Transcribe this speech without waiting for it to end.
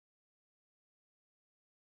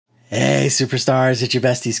Hey superstars, it's your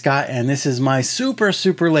bestie Scott, and this is my super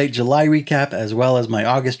late July recap as well as my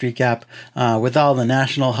August recap. With all the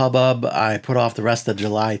national hubbub, I put off the rest of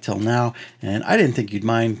July till now, and I didn't think you'd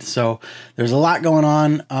mind. So there's a lot going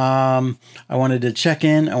on. I wanted to check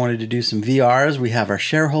in. I wanted to do some VRs. We have our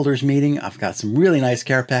shareholders meeting. I've got some really nice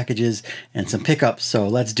care packages and some pickups, so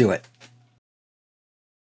let's do it.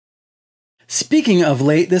 Speaking of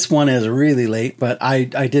late, this one is really late, but I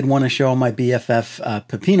did want to show my BFF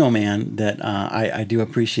Pepino Man that I do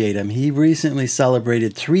appreciate him. He recently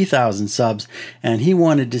celebrated 3,000 subs, and he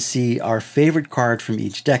wanted to see our favorite card from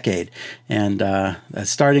each decade, and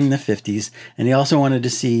starting in the 50s. And he also wanted to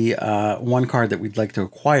see one card that we'd like to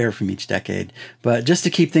acquire from each decade. But just to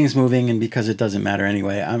keep things moving, and because it doesn't matter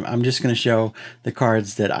anyway, I'm just going to show the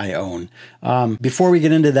cards that I own. Before we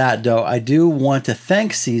get into that, though, I do want to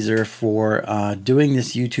thank Caesar for doing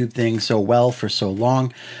this YouTube thing so well for so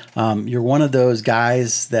long. You're one of those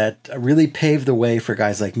guys that really paved the way for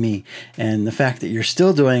guys like me. And the fact that you're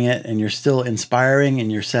still doing it and you're still inspiring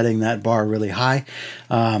and you're setting that bar really high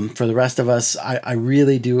for the rest of us, I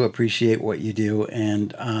really do appreciate what you do.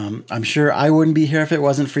 And I'm sure I wouldn't be here if it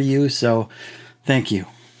wasn't for you. So thank you.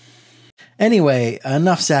 Anyway,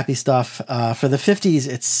 enough sappy stuff. For the 50s,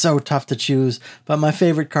 it's so tough to choose, but my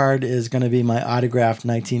favorite card is going to be my autographed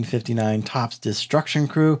 1959 Topps Destruction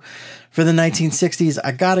Crew. For the 1960s,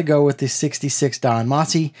 I got to go with the 66 Don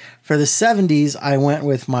Mattingly. For the 70s, I went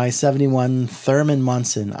with my 71 Thurman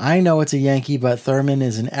Munson. I know it's a Yankee, but Thurman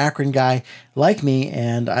is an Akron guy like me,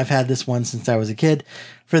 and I've had this one since I was a kid.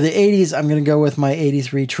 For the 80s, I'm going to go with my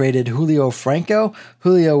 83 traded Julio Franco.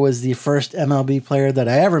 Julio was the first MLB player that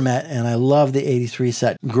I ever met, and I love the 83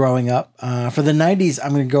 set growing up. For the 90s,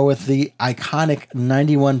 I'm going to go with the iconic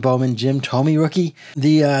 91 Bowman Jim Thome rookie.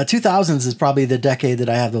 The 2000s is probably the decade that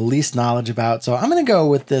I have the least knowledge about, so I'm going to go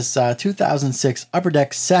with this 2006 Upper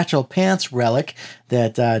Deck Satchel Pants relic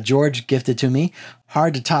that George gifted to me.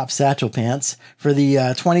 Hard to top satchel pants. For the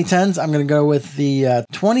 2010s, I'm going to go with the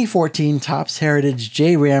 2014 Topps Heritage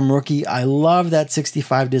J-Ram rookie. I love that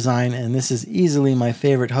 65 design, and this is easily my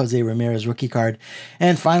favorite Jose Ramirez rookie card.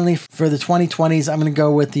 And finally, for the 2020s, I'm going to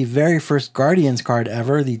go with the very first Guardians card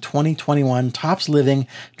ever, the 2021 Topps Living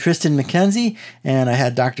Tristan McKenzie. And I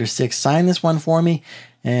had Dr. Six sign this one for me.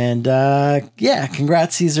 And yeah,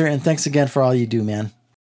 congrats, Caesar, and thanks again for all you do, man.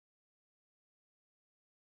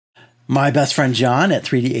 My best friend John at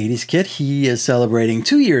 3D80s Kit, he is celebrating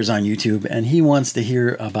 2 years on YouTube, and he wants to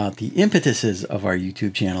hear about the impetuses of our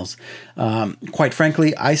YouTube channels. Quite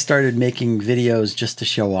frankly, I started making videos just to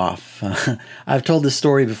show off. I've told this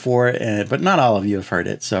story before, but not all of you have heard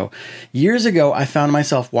it. So years ago, I found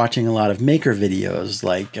myself watching a lot of maker videos,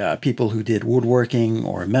 like people who did woodworking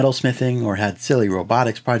or metalsmithing or had silly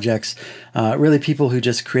robotics projects, really people who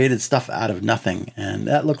just created stuff out of nothing. And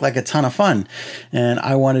that looked like a ton of fun. And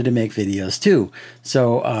I wanted to make videos too.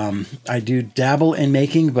 So I do dabble in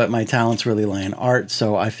making, but my talents really lie in art.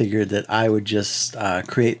 So I figured that I would just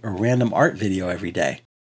create a random art video every day.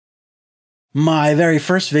 My very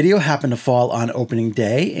first video happened to fall on opening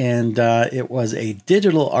day, and it was a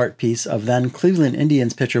digital art piece of then Cleveland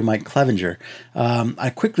Indians pitcher Mike Clevenger.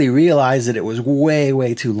 I quickly realized that it was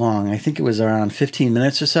way too long. I think it was around 15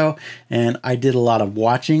 minutes or so, and I did a lot of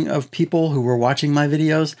watching of people who were watching my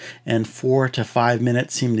videos, and 4 to 5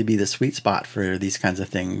 minutes seemed to be the sweet spot for these kinds of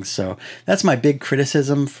things. So that's my big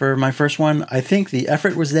criticism for my first one. I think the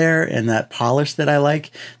effort was there, and that polish that I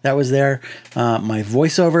like, that was there. My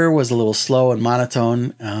voiceover was a little slow and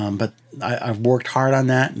monotone, but I've worked hard on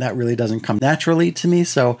that. That really doesn't come naturally to me,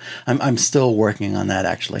 so I'm still working on that,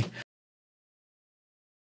 actually.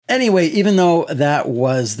 Anyway, even though that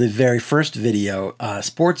was the very first video,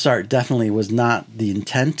 sports art definitely was not the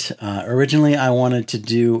intent. Originally, I wanted to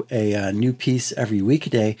do a new piece every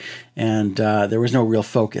weekday, and there was no real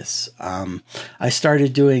focus. I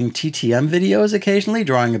started doing TTM videos occasionally,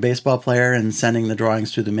 drawing a baseball player and sending the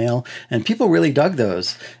drawings through the mail, and people really dug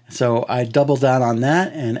those. So I doubled down on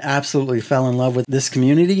that and absolutely fell in love with this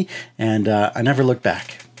community, and I never looked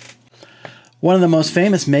back. One of the most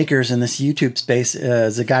famous makers in this YouTube space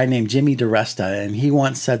is a guy named Jimmy DiResta, and he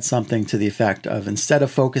once said something to the effect of, instead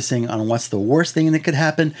of focusing on what's the worst thing that could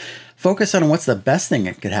happen, focus on what's the best thing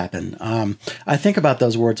that could happen. I think about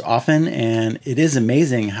those words often, and it is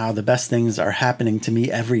amazing how the best things are happening to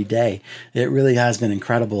me every day. It really has been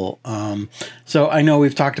incredible. So I know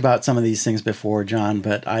we've talked about some of these things before, John,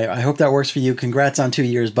 but I hope that works for you. Congrats on 2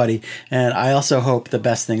 years, buddy. And I also hope the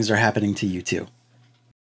best things are happening to you too.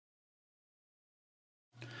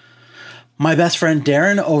 My best friend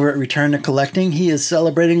Darren over at Return to Collecting, he is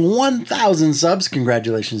celebrating 1,000 subs.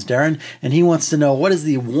 Congratulations, Darren. And he wants to know what is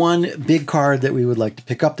the one big card that we would like to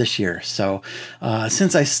pick up this year. So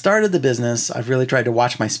since I started the business, I've really tried to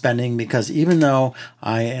watch my spending, because even though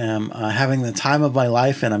I am having the time of my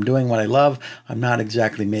life and I'm doing what I love, I'm not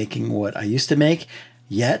exactly making what I used to make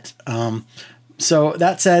yet. So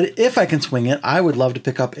that said, if I can swing it, I would love to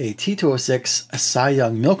pick up a T206 Cy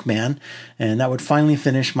Young Milkman, and that would finally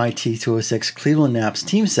finish my T206 Cleveland Naps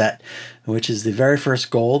team set, which is the very first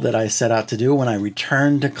goal that I set out to do when I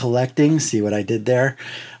returned to collecting. See what I did there?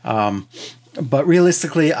 But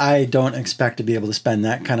realistically, I don't expect to be able to spend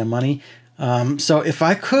that kind of money. So if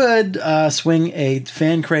I could swing a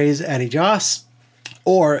Fan Craze Addy Joss,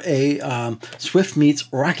 or a Swift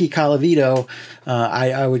meets Rocky Colavito,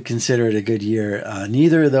 I would consider it a good year.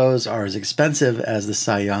 Neither of those are as expensive as the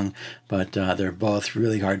Cy Young, but they're both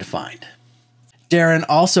really hard to find. Darren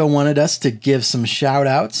also wanted us to give some shout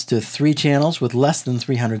outs to 3 channels with less than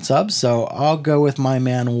 300 subs, so I'll go with my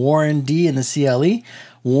man Warren D in the CLE.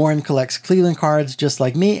 Warren collects Cleveland cards just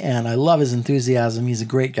like me, and I love his enthusiasm. He's a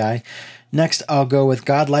great guy. Next, I'll go with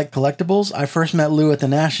Godlike Collectibles. I first met Lou at the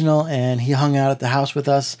National, and he hung out at the house with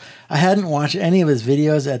us. I hadn't watched any of his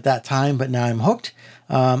videos at that time, but now I'm hooked.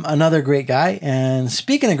 Another great guy. And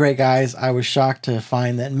speaking of great guys, I was shocked to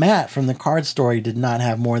find that Matt from the Card Story did not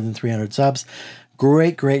have more than 300 subs.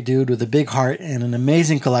 Great dude with a big heart and an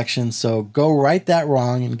amazing collection. So go right that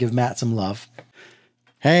wrong and give Matt some love.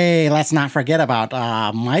 Hey, let's not forget about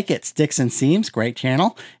Mike at Sticks and Seams, great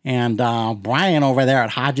channel, and Brian over there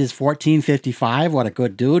at Hodges 1455, what a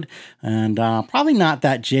good dude, and probably not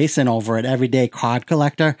that Jason over at Everyday Card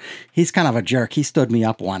Collector. He's kind of a jerk. He stood me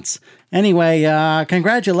up once. Anyway,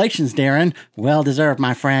 congratulations, Darren. Well deserved,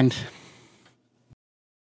 my friend.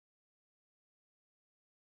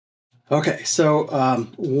 Okay, so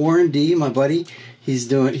Warren D, my buddy, he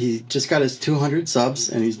just got his 200 subs,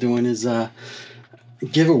 and he's doing his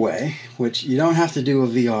giveaway, which you don't have to do a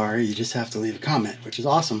VR, you just have to leave a comment, which is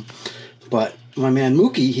awesome. But my man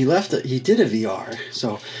Mookie, he did a VR,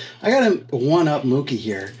 so I got to one up Mookie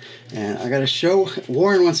here, and I got to show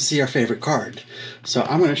Warren wants to see our favorite card, so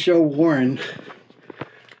I'm going to show Warren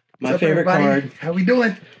my favorite card. How we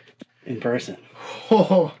doing? In person.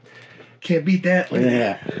 Oh, can't beat that. Look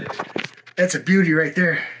at that. That's a beauty right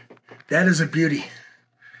there. That is a beauty.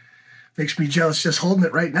 Makes me jealous just holding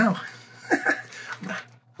it right now.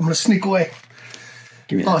 I'm going to sneak away.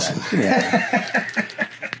 Give me that. Awesome. Give me that.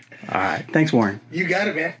 All right. Thanks, Warren. You got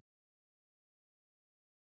it, man.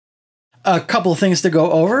 A couple of things to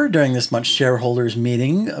go over during this month's shareholders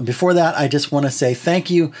meeting. Before that, I just want to say thank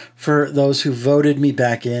you for those who voted me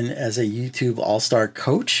back in as a YouTube All-Star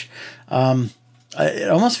coach. It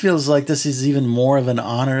almost feels like this is even more of an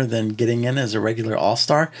honor than getting in as a regular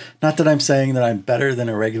All-Star. Not that I'm saying that I'm better than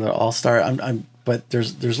a regular All-Star. But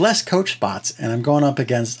there's less coach spots, and I'm going up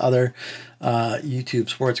against other YouTube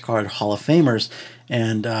Sports Card Hall of Famers,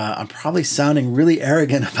 and I'm probably sounding really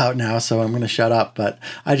arrogant about now, so I'm going to shut up. But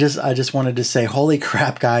I just wanted to say, holy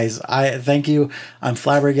crap, guys! I thank you. I'm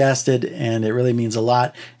flabbergasted, and it really means a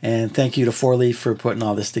lot. And thank you to Four Leaf for putting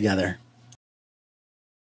all this together.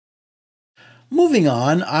 Moving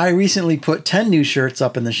on, I recently put 10 new shirts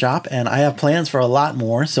up in the shop, and I have plans for a lot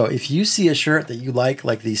more. So if you see a shirt that you like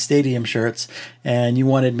these stadium shirts, and you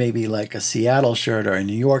wanted maybe like a Seattle shirt or a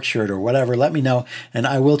New York shirt or whatever, let me know, and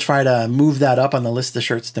I will try to move that up on the list of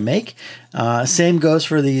shirts to make. Same goes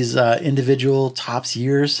for these individual Topps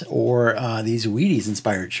Years or these Wheaties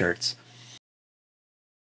inspired shirts.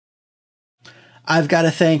 I've got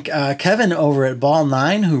to thank Kevin over at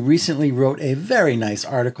BallNine, who recently wrote a very nice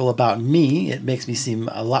article about me. It makes me seem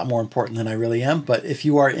a lot more important than I really am. But if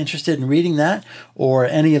you are interested in reading that or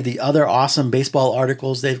any of the other awesome baseball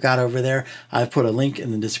articles they've got over there, I've put a link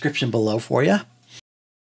in the description below for you.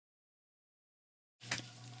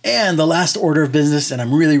 And the last order of business, and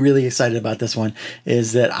I'm really excited about this one,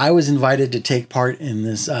 is that I was invited to take part in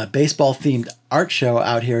this baseball-themed art show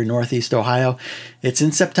out here in Northeast Ohio. It's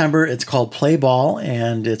in September. It's called Play Ball,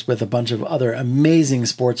 and it's with a bunch of other amazing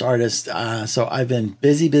sports artists. So I've been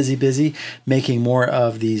busy making more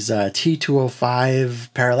of these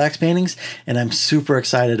T205 parallax paintings, and I'm super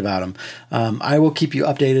excited about them. I will keep you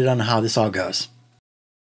updated on how this all goes.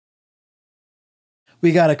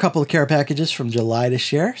 We got a couple of care packages from July to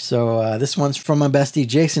share. So this one's from my bestie,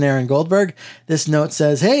 Jason Aaron Goldberg. This note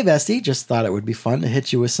says, "Hey, bestie, just thought it would be fun to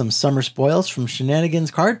hit you with some summer spoils from Shenanigans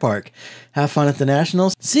Card Park. Have fun at the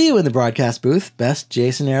Nationals. See you in the broadcast booth. Best,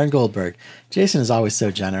 Jason Aaron Goldberg." Jason is always so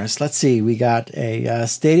generous. Let's see. We got a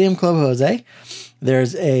Stadium Club Jose.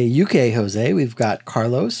 There's a UK Jose. We've got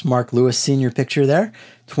Carlos, Mark Lewis Sr. picture there.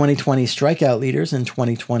 2020 strikeout leaders and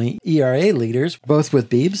 2020 ERA leaders, both with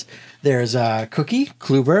Beebs. There's Cookie,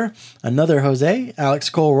 Kluber, another Jose, Alex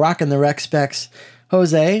Cole rocking the rec specs,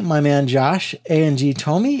 Jose, my man Josh, A&G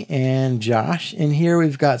Tomey, and Josh. In here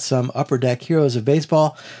we've got some Upper Deck Heroes of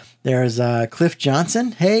Baseball. There's Cliff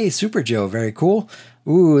Johnson. Hey, Super Joe, very cool.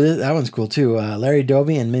 Ooh, that one's cool too. Larry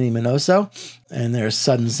Doby and Minnie Minoso. And there's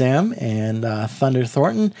Sudden Sam and Thunder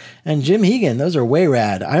Thornton and Jim Hegan. Those are way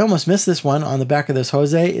rad. I almost missed this one. On the back of this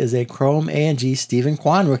Jose is a Chrome A&G Stephen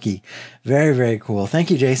Kwan rookie. Very, very cool. Thank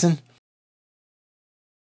you, Jason.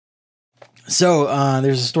 So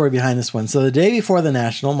there's a story behind this one. So the day before the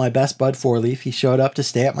National, my best bud Four-Leaf, he showed up to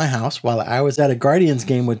stay at my house while I was at a Guardians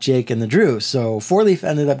game with Jake and the Drew. So Four-Leaf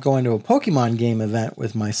ended up going to a Pokemon game event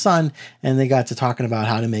with my son, and they got to talking about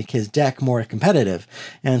how to make his deck more competitive.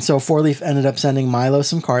 And so Four-Leaf ended up sending Milo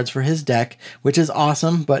some cards for his deck, which is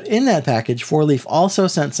awesome. But in that package, Four-Leaf also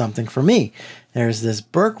sent something for me. There's this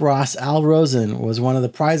Burke Ross Al Rosen was one of the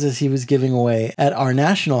prizes he was giving away at our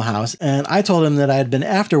national house, and I told him that I had been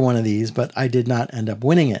after one of these, but I did not end up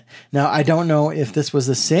winning it. Now, I don't know if this was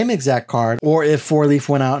the same exact card or if Four-Leaf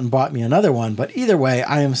went out and bought me another one, but either way,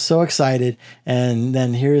 I am so excited. And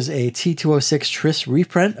then here's a T206 Tris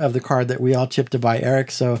reprint of the card that we all chipped to buy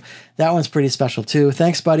Eric, so that one's pretty special too.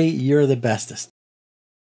 Thanks, buddy. You're the bestest.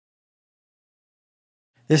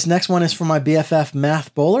 This next one is from my BFF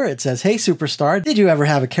Math Bowler. It says, hey, Superstar, did you ever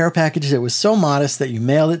have a care package that was so modest that you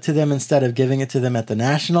mailed it to them instead of giving it to them at the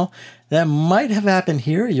National? That might have happened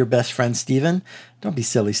here, your best friend, Steven. Don't be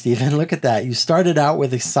silly, Steven. Look at that. You started out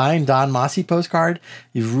with a signed Don Mossy postcard.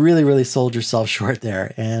 You've really, really sold yourself short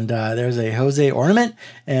there. And there's a Jose ornament.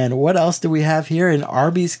 And what else do we have here? An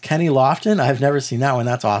Arby's Kenny Lofton. I've never seen that one.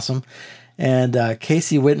 That's awesome. And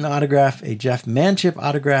Casey Witten autograph, a Jeff Manchip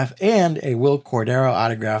autograph, and a Will Cordero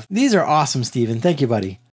autograph. These are awesome, Steven. Thank you,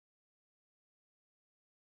 buddy.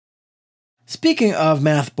 Speaking of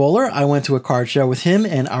Math Bowler, I went to a card show with him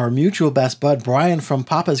and our mutual best bud, Brian from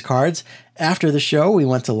Papa's Cards. After the show, we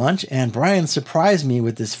went to lunch, and Brian surprised me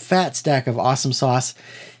with this fat stack of awesome sauce.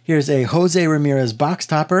 Here's a Jose Ramirez box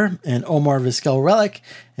topper, an Omar Vizquel relic,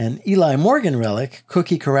 an Eli Morgan relic,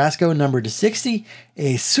 Cookie Carrasco numbered to 60,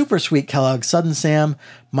 a super sweet Kellogg Sudden Sam,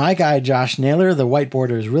 my guy Josh Naylor, the white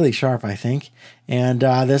border is really sharp, I think, and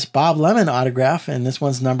this Bob Lemon autograph, and this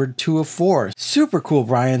one's numbered 2 of 4. Super cool,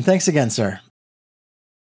 Brian. Thanks again, sir.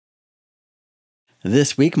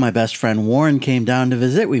 This week, my best friend Warren came down to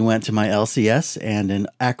visit. We went to my LCS and an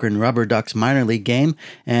Akron Rubber Ducks minor league game,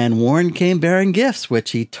 and Warren came bearing gifts,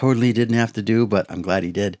 which he totally didn't have to do, but I'm glad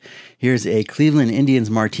he did. Here's a Cleveland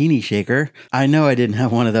Indians martini shaker. I know I didn't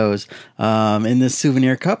have one of those. In this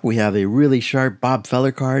souvenir cup, we have a really sharp Bob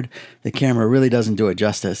Feller card. The camera really doesn't do it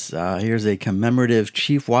justice. Here's a commemorative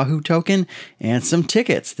Chief Wahoo token and some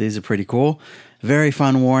tickets. These are pretty cool. Very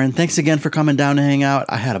fun, Warren. Thanks again for coming down to hang out.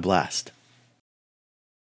 I had a blast.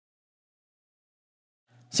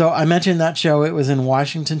 So I mentioned that show. It was in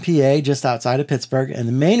Washington, PA, just outside of Pittsburgh, and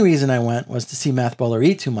the main reason I went was to see Math Bowler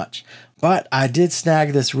eat too much. But I did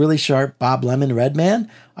snag this really sharp Bob Lemon Red Man.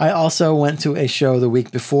 I also went to a show the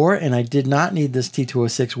week before, and I did not need this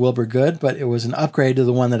T206 Wilbur Good, but it was an upgrade to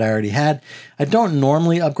the one that I already had. I don't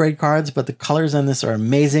normally upgrade cards, but the colors on this are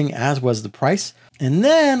amazing, as was the price. And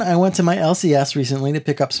then I went to my LCS recently to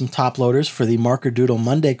pick up some top loaders for the Marker Doodle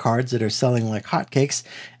Monday cards that are selling like hotcakes.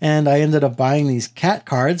 And I ended up buying these cat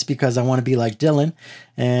cards because I want to be like Dylan.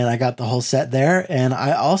 And I got the whole set there. And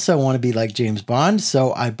I also want to be like James Bond.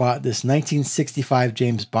 So I bought this 1965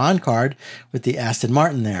 James Bond card with the Aston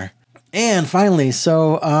Martin there. And finally,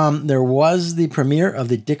 so there was the premiere of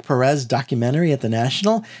the Dick Perez documentary at the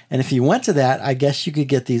National. And if you went to that, I guess you could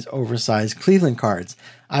get these oversized Cleveland cards.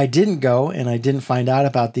 I didn't go, and I didn't find out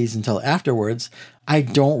about these until afterwards. I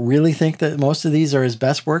don't really think that most of these are his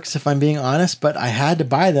best works, if I'm being honest, but I had to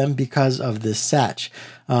buy them because of this satch.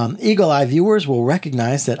 Eagle Eye viewers will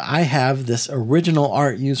recognize that I have this original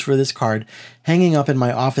art used for this card hanging up in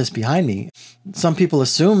my office behind me. Some people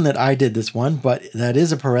assume that I did this one, but that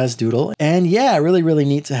is a Perez doodle. And yeah, really, really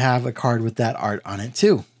neat to have a card with that art on it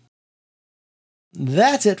too.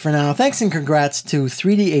 That's it for now. Thanks and congrats to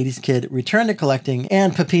 3D80s Kid, Return to Collecting,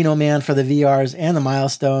 and Pepino Man for the VRs and the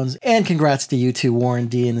milestones. And congrats to you two, Warren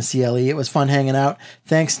D and the CLE. It was fun hanging out.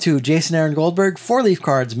 Thanks to Jason Aaron Goldberg, 4-Leaf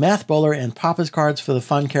Cards, Math Bowler, and Papa's Cards for the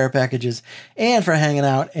fun care packages and for hanging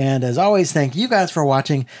out. And as always, thank you guys for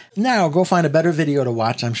watching. Now go find a better video to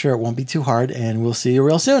watch. I'm sure it won't be too hard, and we'll see you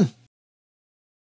real soon.